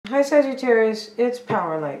Hi Sagittarius, it's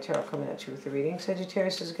Power and Light Tarot coming at you with the reading.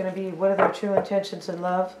 Sagittarius is going to be what are their true intentions in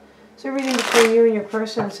love. It's a reading between you and your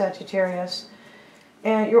person, Sagittarius.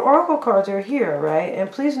 And your oracle cards are here, right?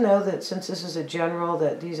 And please know that since this is a general,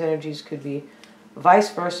 that these energies could be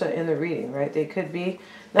vice versa in the reading, right? They could be.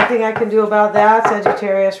 Nothing I can do about that,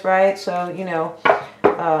 Sagittarius, right? So, you know,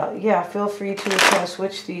 yeah, feel free to kind of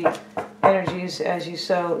switch the energies as you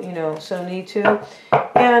so need to.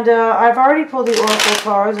 And I've already pulled the oracle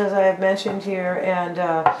cards, as I have mentioned here,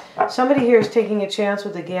 and somebody here is taking a chance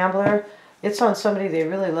with the gambler. It's on somebody they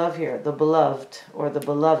really love here, the beloved or the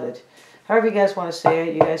beloved. However you guys want to say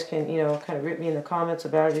it, you guys can, kind of rip me in the comments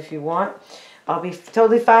about it if you want. I'll be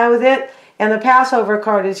totally fine with it. And the Passover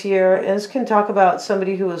card is here, and this can talk about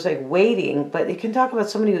somebody who is like waiting, but it can talk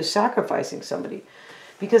about somebody who's sacrificing somebody.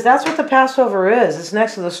 Because that's what the Passover is. It's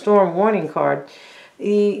next to the storm warning card.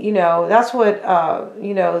 That's what,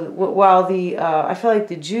 while I feel like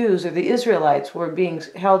the Jews or the Israelites were being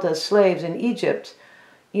held as slaves in Egypt,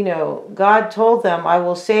 God told them, I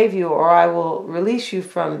will save you or I will release you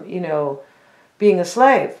from, being a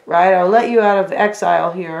slave, right? I'll let you out of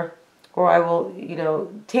exile here, or I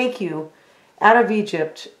will, take you out of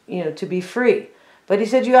Egypt, to be free. But he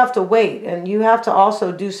said you have to wait, and you have to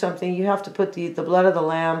also do something. You have to put the blood of the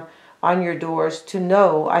lamb on your doors to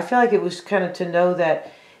know. I feel like it was kind of to know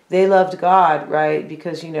that they loved God, right?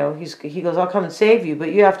 Because, he goes, I'll come and save you,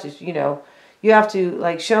 but you have to, you have to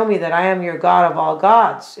like show me that I am your God of all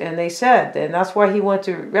gods. And they said, and that's why he went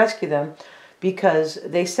to rescue them, because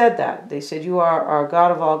they said that. They said, you are our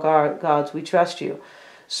God of all gods. We trust you.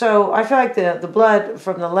 So I feel like the blood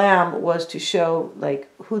from the lamb was to show like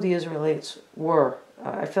who the Israelites were.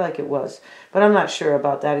 I feel like it was, but I'm not sure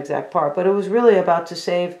about that exact part. But it was really about to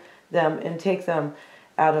save them and take them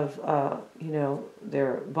out of,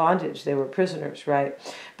 their bondage. They were prisoners, right?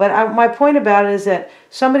 But my point about it is that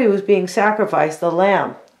somebody was being sacrificed, the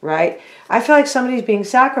lamb, right? I feel like somebody's being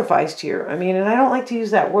sacrificed here. I mean, and I don't like to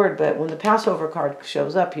use that word, but when the Passover card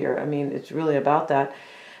shows up here, I mean, it's really about that.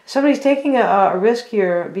 Somebody's taking a risk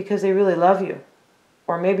here because they really love you.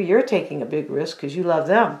 Or maybe you're taking a big risk because you love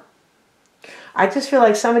them. I just feel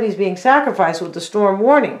like somebody's being sacrificed with the storm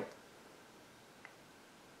warning.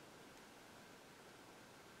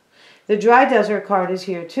 The dry desert card is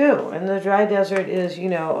here too. And the dry desert is,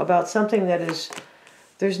 about something that is,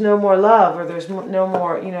 there's no more love, or there's no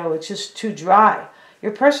more, it's just too dry.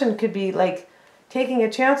 Your person could be like taking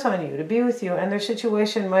a chance on you to be with you, and their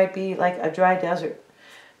situation might be like a dry desert.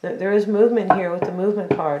 There is movement here with the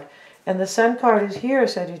movement card. And the sun card is here,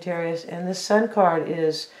 Sagittarius. And this sun card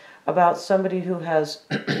is about somebody who has,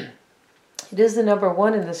 it is the number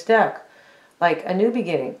 1 in this deck, like a new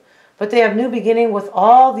beginning. But they have new beginning with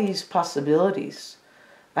all these possibilities.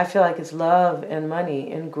 I feel like it's love and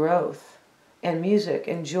money and growth and music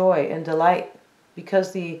and joy and delight.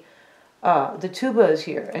 Because the tuba is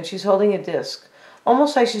here and she's holding a disc.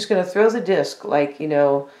 Almost like she's going to throw the disc, like,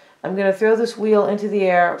 I'm going to throw this wheel into the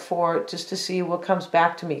air just to see what comes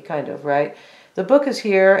back to me, kind of, right? The book is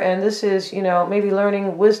here, and this is, maybe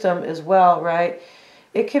learning wisdom as well, right?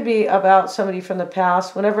 It could be about somebody from the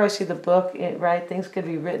past. Whenever I see the book, right, things could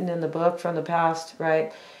be written in the book from the past,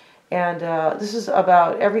 right? And this is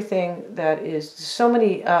about everything that is, so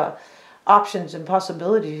many options and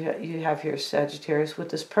possibilities you have here, Sagittarius, with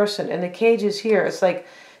this person. And the cage is here. It's like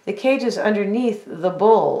the cage is underneath the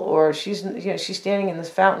bull, or she's standing in this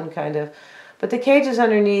fountain kind of. But the cage is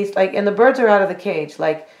underneath, like, and the birds are out of the cage.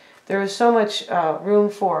 Like, there is so much room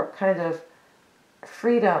for kind of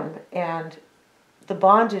freedom, and the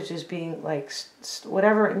bondage is being like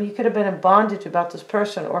whatever. I mean, you could have been in bondage about this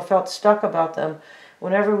person or felt stuck about them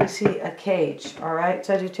whenever we see a cage. All right,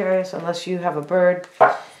 Sagittarius, unless you have a bird.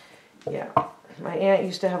 Yeah, my aunt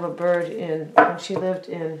used to have a bird when she lived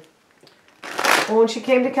in. Well, when she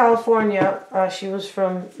came to California, she was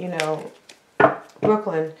from,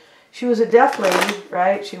 Brooklyn. She was a deaf lady,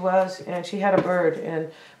 right? She was, and she had a bird. And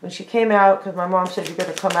when she came out, because my mom said, you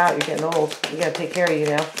better come out, you're getting old. We got to take care of you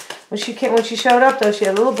now. When she showed up, though, she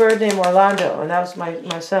had a little bird named Orlando, and that was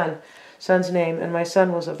my son's name. And my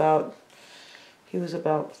son was he was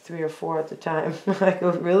about 3 or 4 at the time. I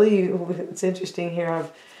go, really? It's interesting here.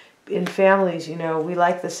 In families, we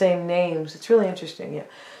like the same names. It's really interesting, yeah.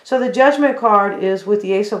 So the Judgment card is with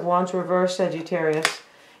the Ace of Wands reversed, Sagittarius,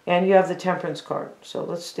 and you have the Temperance card. So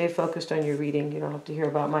let's stay focused on your reading. You don't have to hear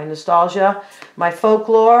about my nostalgia, my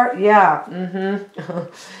folklore. Yeah,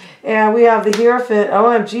 And we have the Hierophant.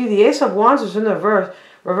 OMG, the Ace of Wands is in the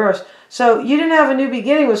reverse. So you didn't have a new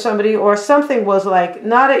beginning with somebody, or something was like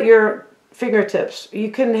not at your fingertips.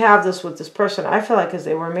 You couldn't have this with this person. I feel like because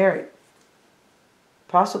they were married.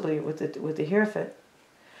 Possibly with the Hierophant.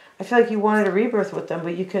 I feel like you wanted a rebirth with them,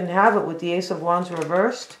 but you can have it with the Ace of Wands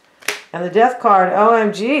reversed. And the Death card,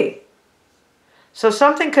 OMG. So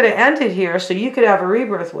something could have ended here so you could have a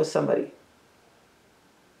rebirth with somebody.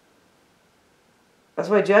 That's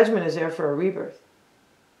why Judgment is there for a rebirth.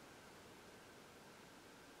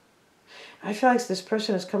 I feel like this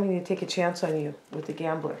person is coming to take a chance on you with the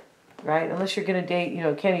Gambler, right? Unless you're going to date, you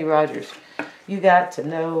know, Kenny Rogers. You got to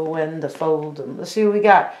know when to fold them. Let's see what we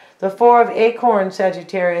got. The Four of Acorns,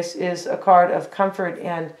 Sagittarius, is a card of comfort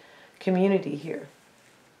and community here.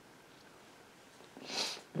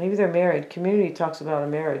 Maybe they're married. Community talks about a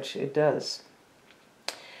marriage. It does.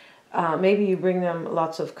 Maybe you bring them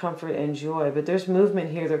lots of comfort and joy, but there's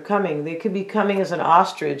movement here. They're coming. They could be coming as an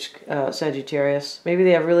ostrich, Sagittarius. Maybe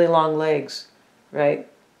they have really long legs, right?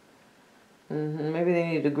 Maybe they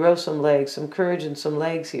need to grow some legs, some courage and some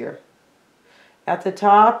legs here. At the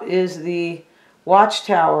top is the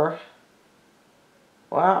Watchtower.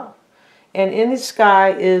 Wow. And in the sky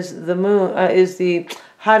is the moon, is the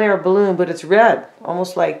hot air balloon, but it's red,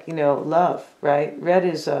 almost like, you know, love, right? Red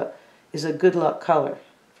is a good luck color,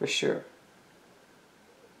 for sure.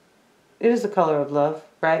 It is the color of love,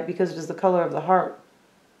 right? Because it is the color of the heart.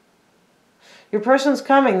 Your person's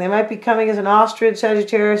coming. They might be coming as an ostrich,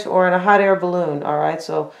 Sagittarius, or in a hot air balloon, all right?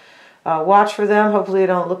 So watch for them. Hopefully they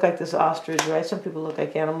don't look like this ostrich, right? Some people look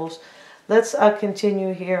like animals. Let's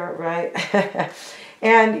continue here, right?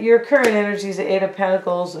 And your current energy is the Eight of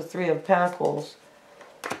Pentacles, the Three of Pentacles,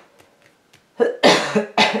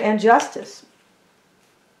 and Justice.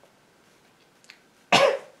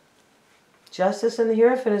 Justice and the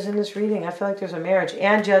Hierophant is in this reading. I feel like there's a marriage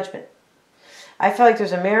and Judgment. I feel like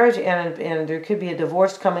there's a marriage and there could be a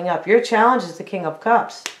divorce coming up. Your challenge is the King of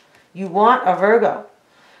Cups. You want a Virgo.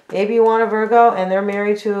 Maybe you want a Virgo and they're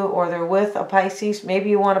married to or they're with a Pisces. Maybe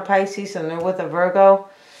you want a Pisces and they're with a Virgo.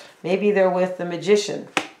 Maybe they're with the Magician.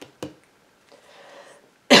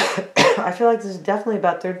 I feel like this is definitely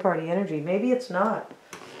about third-party energy. Maybe it's not.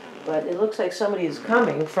 But it looks like somebody is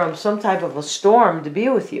coming from some type of a storm to be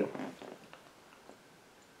with you.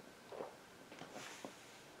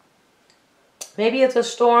 Maybe it's a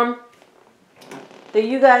storm that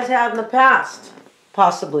you guys had in the past,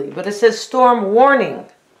 possibly. But it says storm warning.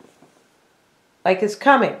 Like it's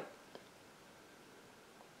coming.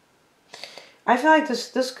 I feel like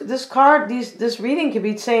this card, this reading could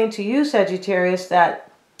be saying to you, Sagittarius,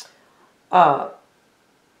 that that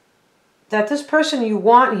this person you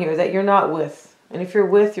want here, that you're not with. And if you're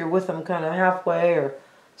with them kind of halfway or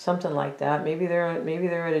something like that. Maybe they're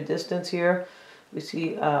at a distance here. We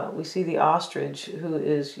see the ostrich who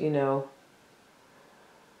is, you know,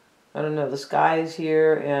 I don't know, the sky is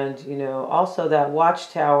here, and, you know, also that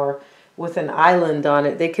watchtower with an island on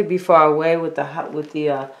it. They could be far away with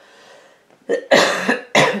the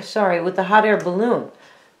sorry, with the hot air balloon.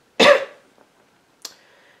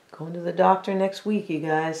 Going to the doctor next week, you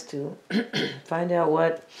guys, to find out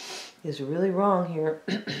what is really wrong here.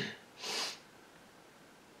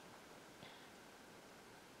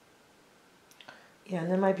 Yeah,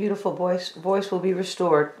 and then my beautiful voice will be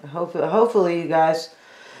restored. Hopefully, you guys.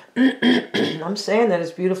 I'm saying that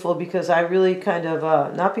it's beautiful because I really kind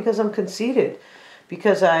of, not because I'm conceited,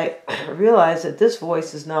 because I realize that this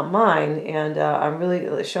voice is not mine, and I'm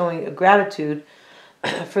really showing gratitude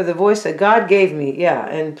for the voice that God gave me. Yeah,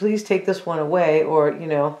 and please take this one away, or, you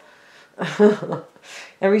know,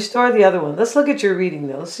 and restore the other one. Let's look at your reading,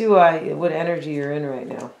 though. Let's see what energy you're in right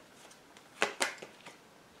now.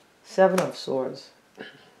 Seven of Swords.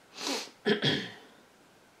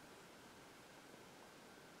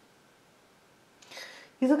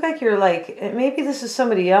 You look like you're like, maybe this is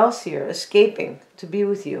somebody else here escaping to be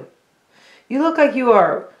with you. You look like you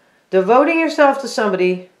are devoting yourself to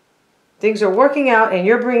somebody. Things are working out and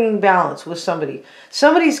you're bringing balance with somebody.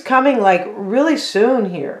 Somebody's coming like really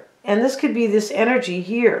soon here. And this could be this energy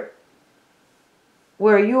here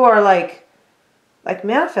where you are like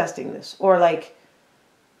manifesting this, or like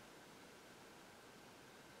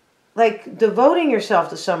devoting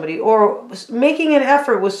yourself to somebody, or making an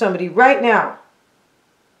effort with somebody right now.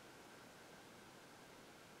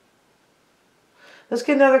 Let's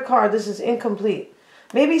get another card. This is incomplete.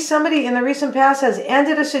 Maybe somebody in the recent past has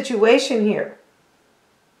ended a situation here.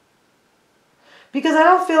 Because I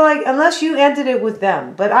don't feel like, unless you ended it with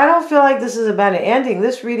them, but I don't feel like this is about an ending.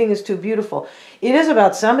 This reading is too beautiful. It is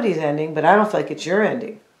about somebody's ending, but I don't feel like it's your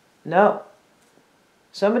ending. No.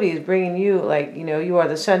 Somebody is bringing you, like, you know, you are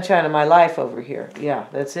the sunshine of my life over here. Yeah,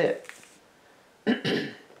 that's it. You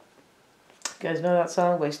guys know that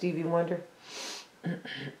song by Stevie Wonder?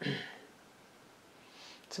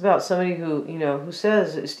 It's about somebody who, you know, who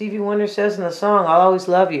says, Stevie Wonder says in the song, I'll always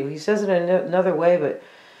love you. He says it in another way, but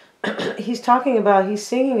he's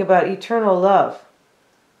singing about eternal love.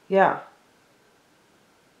 Yeah.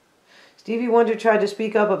 Stevie Wonder tried to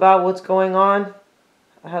speak up about what's going on,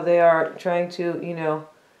 how they are trying to, you know,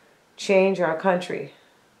 change our country.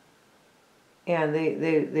 And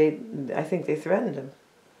I think they threatened him.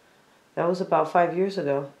 That was about 5 years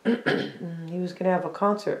ago. He was going to have a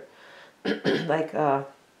concert, like a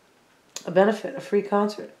benefit, a free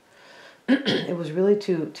concert. It was really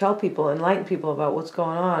to tell people, enlighten people about what's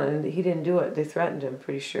going on, and he didn't do it. They threatened him,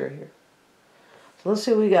 pretty sure, here. So let's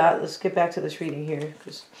see what we got. Let's get back to this reading here,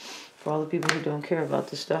 because for all the people who don't care about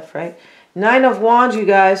this stuff, right? 9 of Wands, you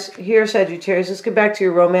guys. Here, Sagittarius. Let's get back to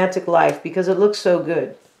your romantic life, because it looks so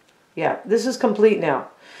good. Yeah, this is complete now.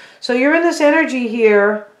 So you're in this energy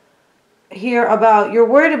here about, you're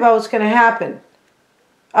worried about what's going to happen.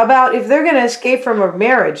 About if they're going to escape from a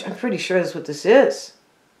marriage. I'm pretty sure that's what this is.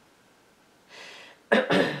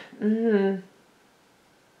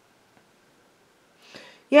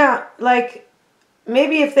 Yeah, like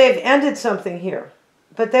maybe if they've ended something here.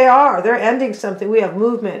 But they're ending something. We have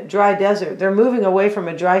movement, dry desert. They're moving away from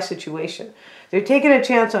a dry situation. They're taking a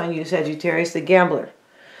chance on you, Sagittarius, the gambler.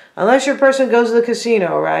 Unless your person goes to the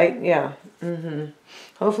casino, right? Yeah.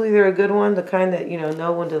 Hopefully they're a good one, the kind that, you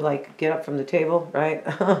know when to, like, get up from the table, right?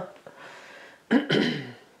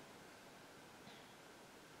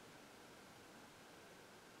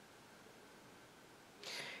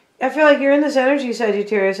 I feel like you're in this energy,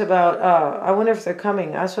 Sagittarius, about, I wonder if they're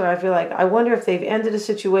coming. That's what I feel like. I wonder if they've ended a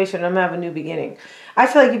situation. I'm going to have a new beginning. I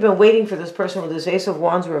feel like you've been waiting for this person with this Ace of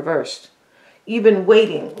Wands reversed. You've been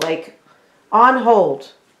waiting, like, on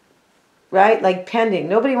hold, right? Like pending.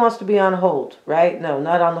 Nobody wants to be on hold, right? No,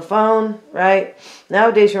 not on the phone, right?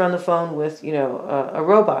 Nowadays you're on the phone with, a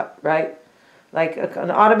robot, right? Like an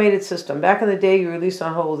automated system. Back in the day, you were at least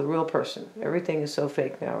on hold with a real person. Everything is so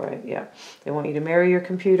fake now, right? Yeah. They want you to marry your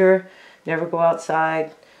computer, never go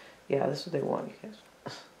outside. Yeah, that's what they want, you guys.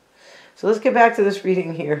 So let's get back to this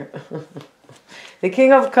reading here. The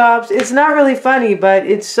King of Cups. It's not really funny, but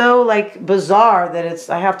it's so, like, bizarre that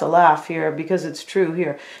I have to laugh here because it's true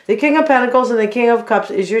here. The King of Pentacles and the King of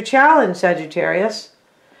Cups is your challenge, Sagittarius.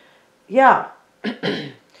 Yeah.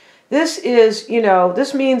 This is,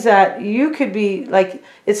 this means that you could be, like,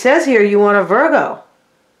 it says here you want a Virgo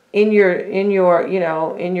maybe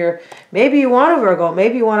you want a Virgo,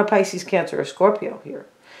 maybe you want a Pisces, Cancer, or Scorpio here.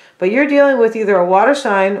 But you're dealing with either a water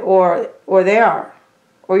sign or they are.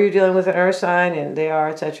 Or you're dealing with an earth sign and they are,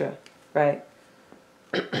 etc. Right?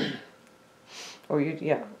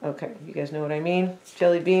 Yeah, okay. You guys know what I mean?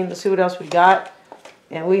 Jelly bean. Let's see what else we got.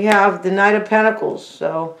 And we have the Knight of Pentacles.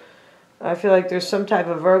 So I feel like there's some type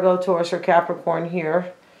of Virgo, Taurus, or Capricorn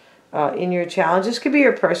here in your challenge. This could be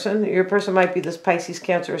your person. Your person might be this Pisces,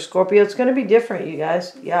 Cancer, or Scorpio. It's going to be different, you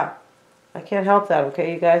guys. Yeah. I can't help that,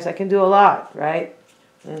 okay, you guys? I can do a lot, right?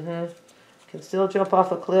 Can still jump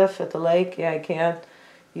off a cliff at the lake. Yeah, I can.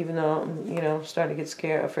 Even though I'm, starting to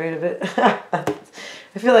get afraid of it.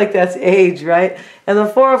 I feel like that's age, right? And the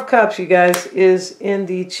Four of Cups, you guys, is in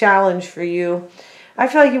the challenge for you. I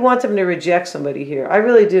feel like you want them to reject somebody here. I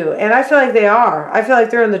really do. And I feel like they are. I feel like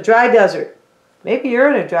they're in the dry desert. Maybe you're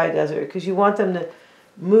in a dry desert because you want them to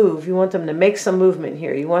move. You want them to make some movement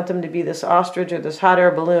here. You want them to be this ostrich or this hot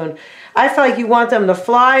air balloon. I feel like you want them to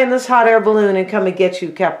fly in this hot air balloon and come and get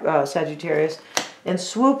you, Sagittarius, and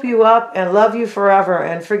swoop you up and love you forever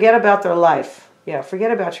and forget about their life. Yeah,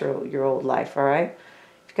 forget about your old life, all right?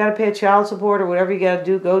 If you got to pay a child support or whatever you got to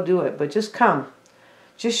do, go do it. But just come.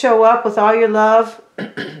 Just show up with all your love.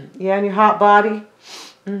 Yeah, and your hot body.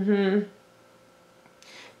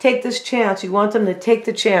 Take this chance. You want them to take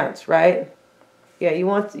the chance, right? Yeah, you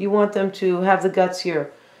want them to have the guts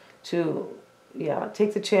here to, yeah,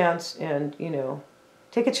 take the chance and,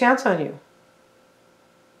 take a chance on you.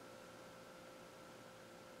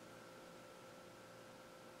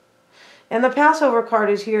 And the Passover card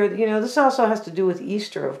is here. This also has to do with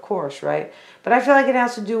Easter, of course, right? But I feel like it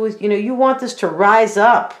has to do with, you want this to rise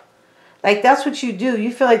up. Like, that's what you do.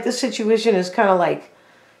 You feel like this situation is kind of like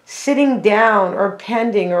sitting down or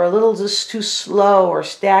pending or a little just too slow or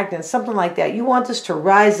stagnant, something like that. You want this to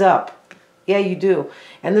rise up. Yeah, you do.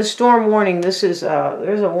 And the storm warning, this is,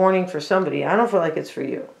 there's a warning for somebody. I don't feel like it's for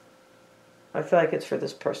you. I feel like it's for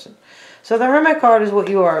this person. So the Hermit card is what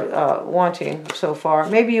you are wanting so far.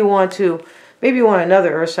 Maybe you want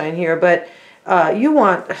another earth sign here, but you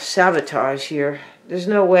want sabotage here. There's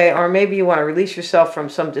no way, or maybe you want to release yourself from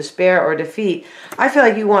some despair or defeat. I feel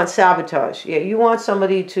like you want sabotage. Yeah, you want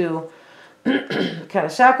somebody to kind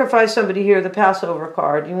of sacrifice somebody here, the Passover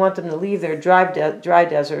card. You want them to leave their dry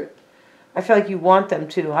desert. I feel like you want them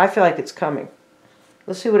to. I feel like it's coming.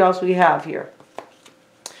 Let's see what else we have here.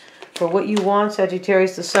 for what you want,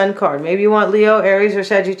 Sagittarius, the Sun card. Maybe you want Leo, Aries, or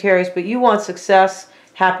Sagittarius, but you want success,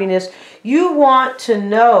 happiness. You want to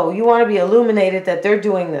know, you want to be illuminated that they're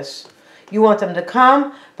doing this. You want them to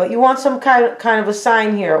come, but you want some kind of a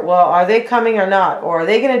sign here. Well, are they coming or not? Or are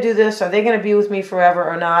they going to do this? Are they going to be with me forever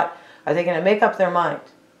or not? Are they going to make up their mind?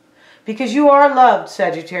 Because you are loved,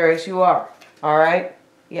 Sagittarius. You are. All right?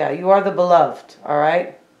 Yeah, you are the beloved. All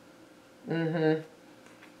right?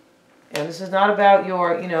 And this is not about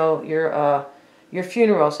your, you know, your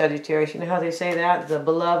funeral, Sagittarius. You know how they say that? The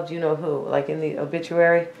beloved, you know who? Like in the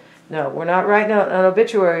obituary? No, we're not writing an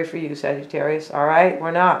obituary for you, Sagittarius. All right?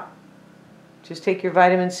 We're not. Just take your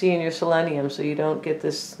vitamin C and your selenium so you don't get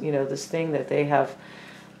this, you know, this thing that they have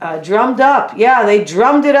drummed up. Yeah, they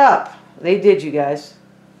drummed it up. They did, you guys.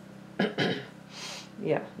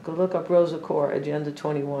 Yeah, go look up Rosa Core, Agenda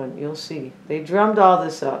 21. You'll see. They drummed all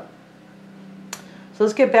this up. So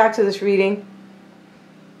let's get back to this reading.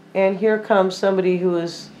 And here comes somebody who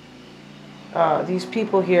is, these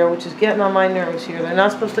people here, which is getting on my nerves here. They're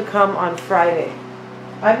not supposed to come on Friday.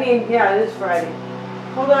 I mean, yeah, it is Friday.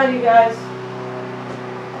 Hold on, you guys.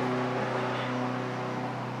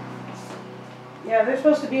 Yeah, they're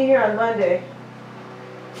supposed to be here on Monday.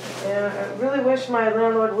 And I really wish my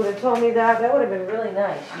landlord would have told me that. That would have been really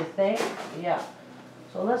nice, you think? Yeah.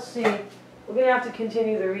 So let's see. We're going to have to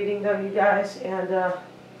continue the reading, though, you guys. And,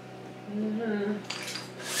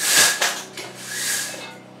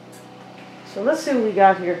 So let's see what we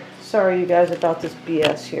got here. Sorry, you guys, about this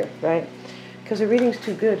BS here, right? Because the reading's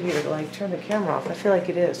too good here to, like, turn the camera off. I feel like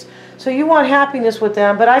it is. So you want happiness with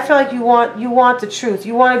them, but I feel like you want the truth.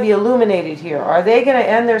 You want to be illuminated here. Are they going to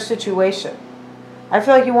end their situation? I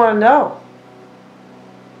feel like you want to know.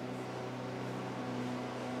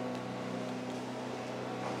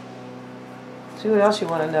 See what else you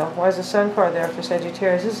want to know. Why is the Sun card there for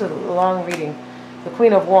Sagittarius? This is a long reading. The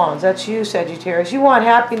Queen of Wands. That's you, Sagittarius. You want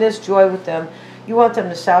happiness, joy with them. You want them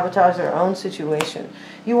to sabotage their own situation.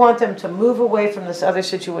 You want them to move away from this other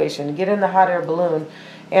situation, get in the hot air balloon.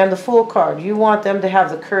 And the Fool card, you want them to have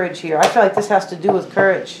the courage here. I feel like this has to do with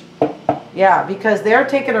courage. Yeah, because they're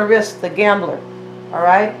taking a risk, the gambler. All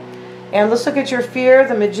right? And let's look at your fear,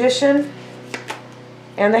 the Magician,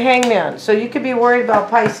 and the Hangman. So you could be worried about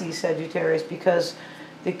Pisces, Sagittarius, because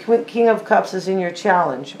the King of Cups is in your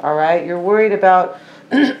challenge. All right? You're worried about,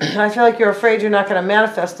 I feel like you're afraid you're not going to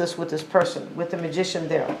manifest this with this person, with the Magician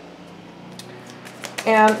there.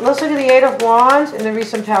 And let's look at the Eight of Wands in the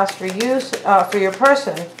recent past for you, for your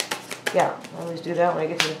person. Yeah, I always do that when I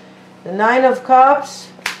get to the Nine of Cups,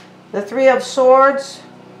 the Three of Swords.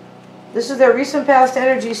 This is their recent past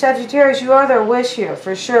energy. Sagittarius, you are their wish here,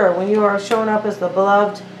 for sure. When you are showing up as the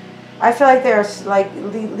beloved, I feel like they're like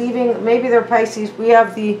leaving. Maybe they're Pisces. We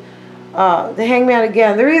have the Hangman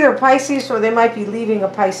again. They're either Pisces or they might be leaving a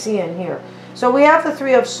Piscean here. So we have the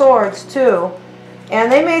Three of Swords too. And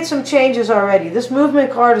they made some changes already. This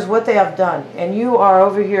movement card is what they have done. And you are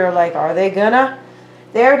over here like, are they gonna?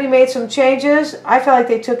 They already made some changes. I feel like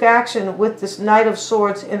they took action with this Knight of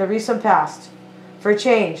Swords in the recent past for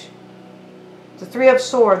change. The Three of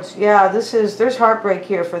Swords. Yeah, there's heartbreak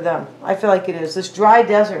here for them. I feel like it is. This dry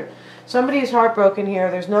desert. Somebody's heartbroken here.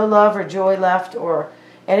 There's no love or joy left.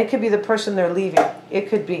 And it could be the person they're leaving. It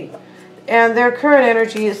could be. And their current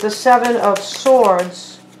energy is the Seven of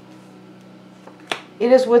Swords.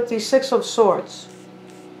 It is with the Six of Swords.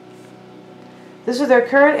 This is their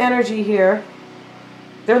current energy here.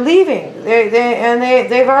 They're leaving.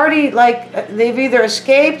 They've already, like, they've either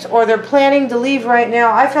escaped or they're planning to leave right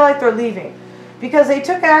now. I feel like they're leaving because they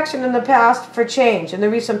took action in the past for change. In the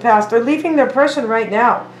recent past, they're leaving their person right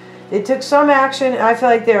now. They took some action. And I feel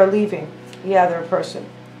like they are leaving. Yeah, their person.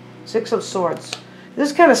 Six of Swords. This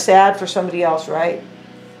is kind of sad for somebody else, right?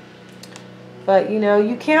 But you know,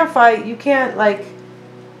 you can't fight. You can't, like.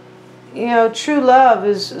 You know, true love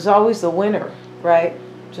is always the winner, right?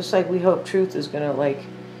 Just like we hope truth is going to, like,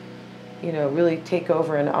 you know, really take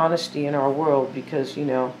over in honesty in our world because, you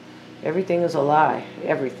know, everything is a lie.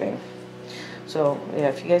 Everything. So, yeah,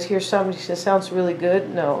 if you guys hear somebody say, sounds really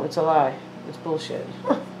good, no, it's a lie. It's bullshit.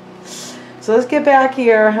 So let's get back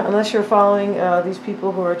here, unless you're following these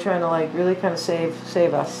people who are trying to, like, really kind of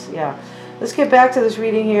save us. Yeah. Let's get back to this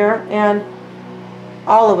reading here, and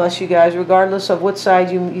all of us, you guys, regardless of what side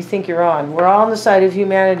you think you're on. We're all on the side of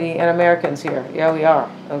humanity and Americans here. Yeah, we are.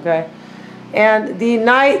 Okay? And the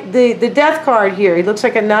knight, the death card here, he looks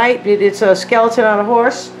like a knight. It's a skeleton on a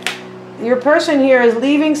horse. Your person here is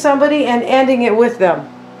leaving somebody and ending it with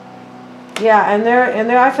them. Yeah,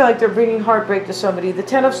 and I feel like they're bringing heartbreak to somebody. The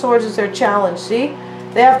Ten of Swords is their challenge, see?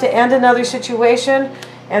 They have to end another situation,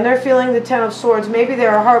 and they're feeling the Ten of Swords. Maybe they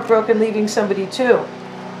are heartbroken leaving somebody too.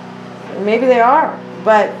 Maybe they are,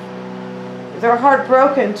 but they're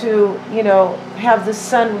heartbroken to, you know, have the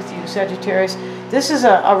sun with you, Sagittarius. This is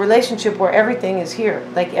a relationship where everything is here,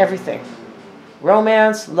 like everything.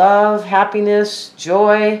 Romance, love, happiness,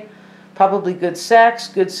 joy, probably good sex,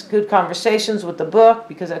 good conversations with the book,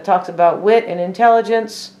 because it talks about wit and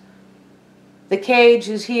intelligence. The cage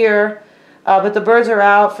is here, but the birds are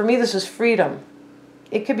out. For me, this is freedom.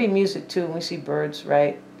 It could be music too, when we see birds,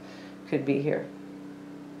 right? Could be here.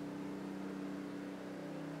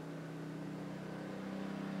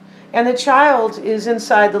 And the child is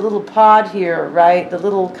inside the little pod here, right? The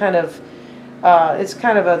little kind of, it's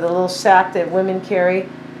kind of the little sack that women carry.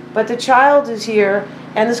 But the child is here,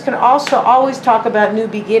 and this can also always talk about new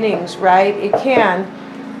beginnings, right? It can.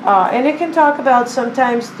 And it can talk about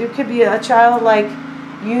sometimes there could be a childlike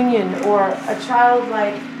union, or a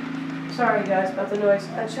childlike, sorry guys about the noise,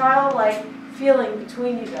 a childlike feeling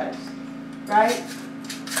between you guys, right?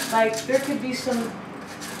 Like there could be some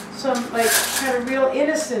like kind of real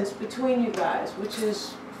innocence between you guys, which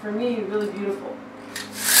is for me really beautiful.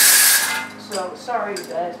 So sorry you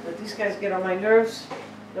guys, but these guys get on my nerves.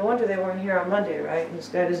 No wonder they weren't here on Monday, right? And this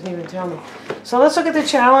guy doesn't even tell me. So let's look at the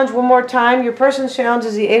challenge one more time. Your person's challenge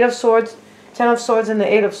is the 8 of Swords, 10 of Swords, and the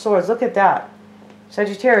 8 of Swords. Look at that.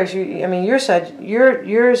 Sagittarius, I mean, yours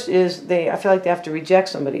is, I feel like they have to reject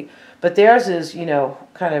somebody. But theirs is, you know,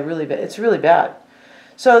 kind of really bad. It's really bad.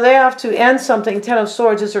 So they have to end something. 10 of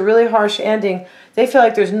Swords is a really harsh ending. They feel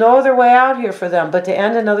like there's no other way out here for them but to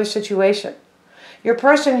end another situation. Your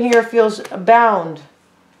person here feels bound,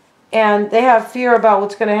 and they have fear about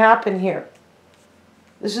what's going to happen here.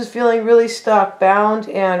 This is feeling really stuck, bound,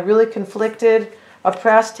 and really conflicted,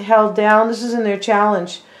 oppressed, held down. This is in their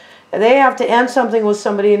challenge. They have to end something with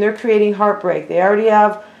somebody, and they're creating heartbreak. They already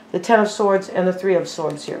have the 10 of Swords and the 3 of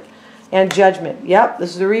Swords here. And Judgment. Yep,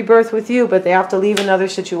 this is a rebirth with you, but they have to leave another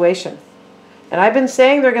situation. And I've been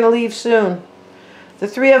saying they're going to leave soon. The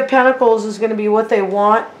 3 of Pentacles is going to be what they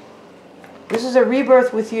want. This is a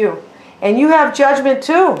rebirth with you. And you have Judgment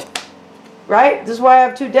too, right? This is why I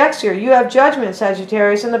have 2 decks here. You have Judgment,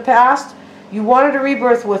 Sagittarius. In the past, you wanted a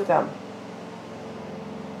rebirth with them.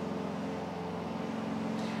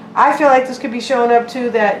 I feel like this could be showing up too,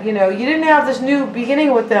 that, you know, you didn't have this new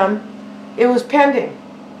beginning with them. It was pending.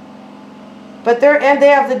 But they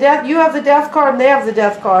have the death. You have the death card, and they have the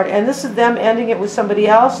death card, and this is them ending it with somebody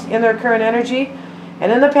else in their current energy.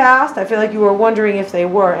 And in the past, I feel like you were wondering if they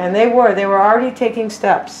were, and they were. They were already taking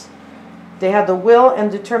steps. They had the will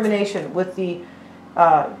and determination with the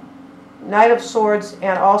Knight of Swords,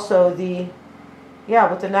 and also the,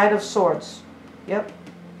 yeah, with the Knight of Swords. Yep.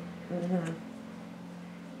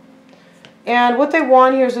 And what they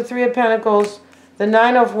want here is the 3 of Pentacles, the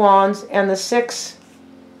 9 of Wands, and the 6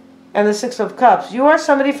 of Cups. You are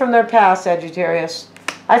somebody from their past, Sagittarius.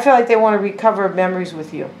 I feel like they want to recover memories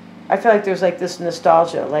with you. I feel like there's like this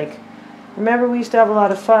nostalgia. Like, remember we used to have a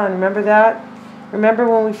lot of fun. Remember that? Remember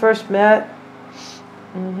when we first met?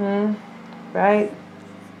 Right?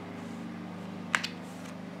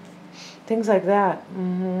 Things like that.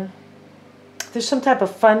 There's some type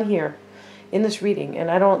of fun here in this reading. And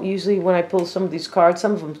I don't usually, when I pull some of these cards,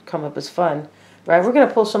 some of them come up as fun. Right? We're going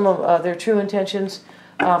to pull some of their true intentions.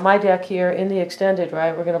 My deck here in the extended,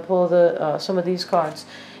 right? We're going to pull the some of these cards.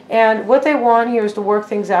 And what they want here is to work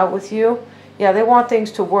things out with you. Yeah, they want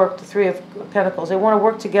things to work, the 3 of Pentacles. They want to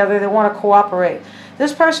work together. They want to cooperate.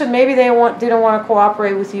 This person, maybe they didn't want to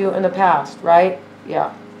cooperate with you in the past, right?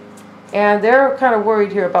 Yeah. And they're kind of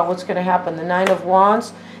worried here about what's going to happen. The 9 of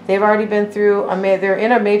Wands, they've already been through, they're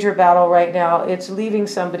in a major battle right now. It's leaving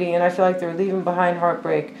somebody, and I feel like they're leaving behind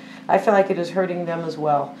heartbreak. I feel like it is hurting them as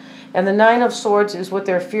well. And the 9 of Swords is what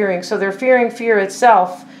they're fearing. So they're fearing fear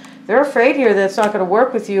itself. They're afraid here that it's not going to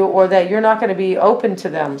work with you, or that you're not going to be open to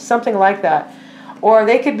them. Something like that. Or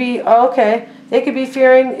they could be, they could be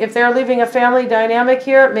fearing if they're leaving a family dynamic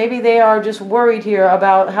here, maybe they are just worried here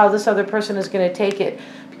about how this other person is going to take it.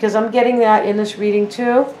 Because I'm getting that in this reading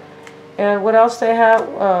too. And what else they have?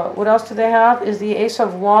 What else do they have? Is the Ace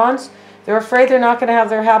of Wands. They're afraid they're not going to have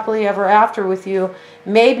their happily ever after with you.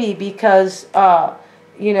 Maybe because,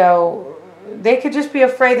 you know, they could just be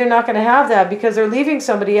afraid they're not going to have that because they're leaving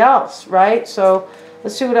somebody else, right? So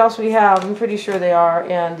let's see what else we have. I'm pretty sure they are.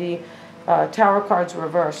 And the Tower card's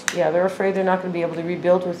reversed. Yeah, they're afraid they're not going to be able to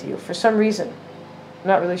rebuild with you for some reason. I'm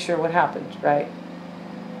not really sure what happened, right?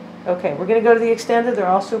 Okay, we're going to go to the extended. They're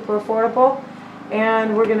all super affordable.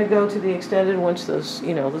 And we're going to go to the extended once those,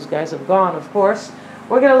 you know, those guys have gone, of course.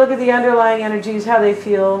 We're going to look at the underlying energies, how they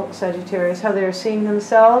feel, Sagittarius, how they're seeing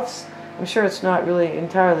themselves. I'm sure it's not really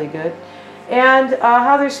entirely good. And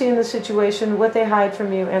how they're seeing the situation, what they hide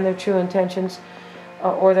from you, and their true intentions.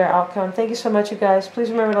 or their outcome. Thank you so much, you guys. Please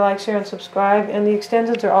remember to like, share, and subscribe. And the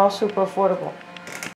extensions are all super affordable.